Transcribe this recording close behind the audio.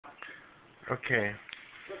Okay.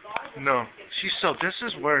 No. This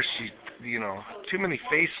is where she, too many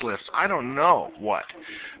facelifts. I don't know what.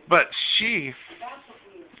 But she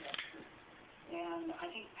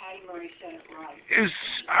is,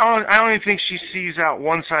 I only think she sees out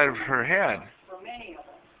one side of her head.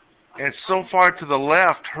 And so far to the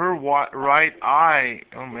left, her right eye,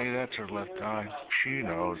 oh, maybe that's her left eye. She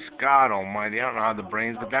knows. God almighty, I don't know how the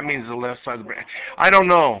brain's, but that means the left side of the brain. I don't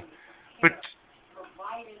know. But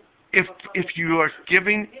if you are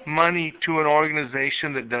giving money to an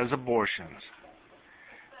organization that does abortions,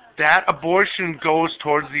 that abortion goes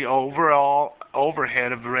towards the overall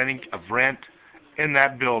overhead of rent in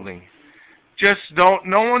that building. Just don't,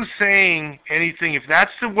 no one's saying anything. If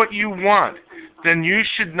that's what you want, then you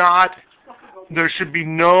should not, there should be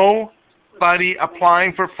nobody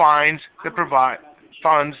applying for funds that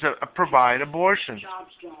provide abortions.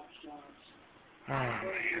 Oh, man,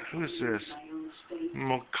 who's this?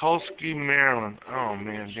 Mikulski, Maryland. Oh,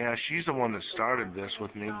 man, yeah, she's the one that started this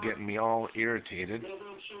with me, getting me all irritated.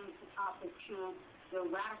 The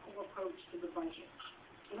radical approach to the budget.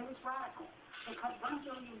 And it was radical. They cut $1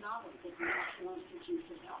 billion at the National Institutes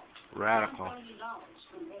of Health. Radical. $1 billion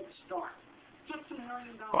from Head Start. $50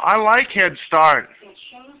 million. Well, I like Head Start.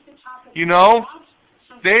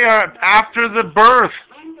 They are after the birth.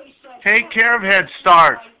 Take care of Head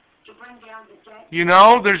Start.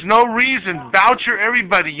 There's no reason. Voucher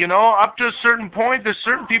everybody. Up to a certain point, there's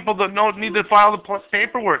certain people that need to file the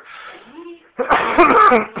paperwork.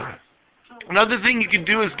 Another thing you can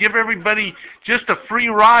do is give everybody just a free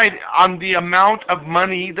ride on the amount of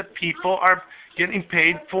money that people are getting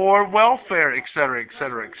paid for welfare, etc.,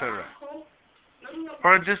 etc., etc.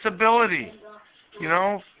 Or a disability.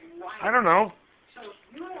 I don't know.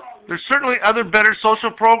 There's certainly other better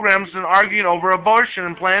social programs than arguing over abortion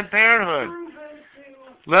and Planned Parenthood.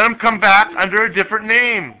 Let them come back under a different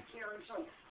name.